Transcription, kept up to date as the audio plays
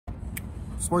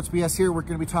Sports BS here. We're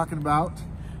going to be talking about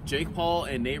Jake Paul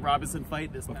and Nate Robinson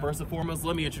fight. But first and foremost,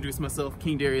 let me introduce myself,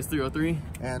 King Darius 303.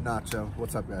 And Nacho.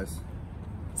 What's up, guys?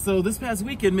 So this past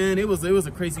weekend, man, it was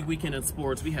a crazy weekend in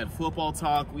sports. We had football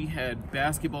talk, we had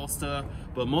basketball stuff,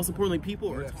 but most importantly, people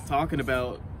were talking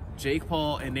about Jake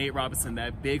Paul and Nate Robinson,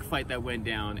 that big fight that went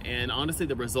down. And honestly,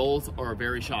 the results are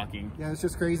very shocking. Yeah, it's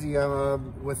just crazy.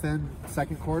 Within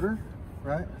second quarter,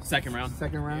 right? Second round.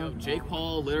 Second round. Jake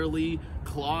Paul literally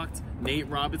clocked Nate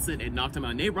Robinson and knocked him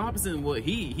out. Nate Robinson,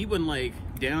 he wasn't like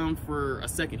down for a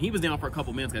second. He was down for a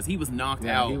couple minutes, guys. He was knocked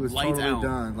out. He was lights totally out.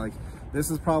 done. Like, this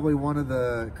is probably one of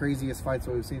the craziest fights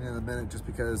that we've seen in a minute, just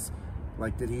because,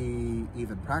 like, did he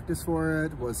even practice for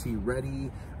it? Was he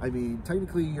ready? I mean,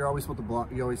 technically, you're always supposed to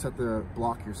block. You always have to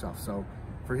block yourself. So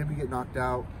for him to get knocked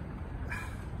out,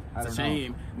 It's a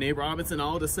shame. Nate Robinson,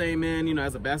 all the same, man, you know,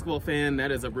 as a basketball fan,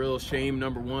 that is a real shame,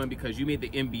 number one, because you made the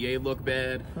NBA look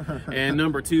bad. And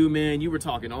number two, man, you were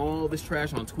talking all this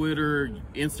trash on Twitter,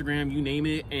 Instagram, you name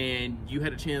it, and you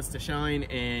had a chance to shine,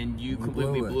 and you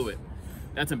completely blew it.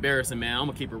 That's embarrassing, man. I'm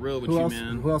going to keep it real with you,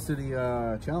 man. Who else did he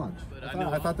challenge?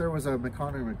 I thought there was a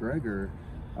Conor McGregor.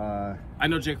 I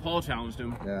know Jake Paul challenged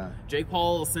him. Yeah. Jake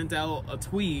Paul sent out a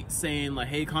tweet saying, like,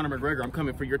 hey, Conor McGregor, I'm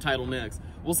coming for your title next.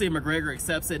 We'll see if McGregor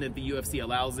accepts it, if the UFC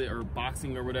allows it, or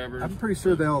boxing or whatever. I'm pretty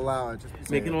sure they'll allow it.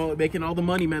 Just making all the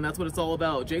money, man. That's what it's all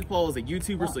about. Jake Paul is a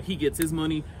YouTuber, so he gets his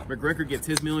money. McGregor gets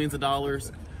his millions of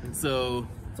dollars. So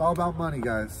it's all about money,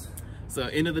 guys. So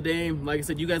end of the day, like I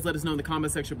said, you guys let us know in the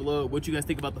comment section below what you guys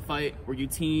think about the fight. Were you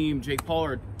team Jake Paul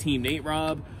or team Nate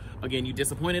Rob? Again, you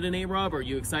disappointed in Nate Rob, or are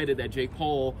you excited that Jake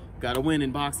Paul got a win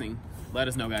in boxing? Let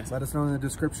us know, guys. Let us know in the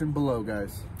description below,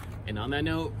 guys. And on that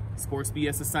note, Sports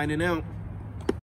BS is signing out.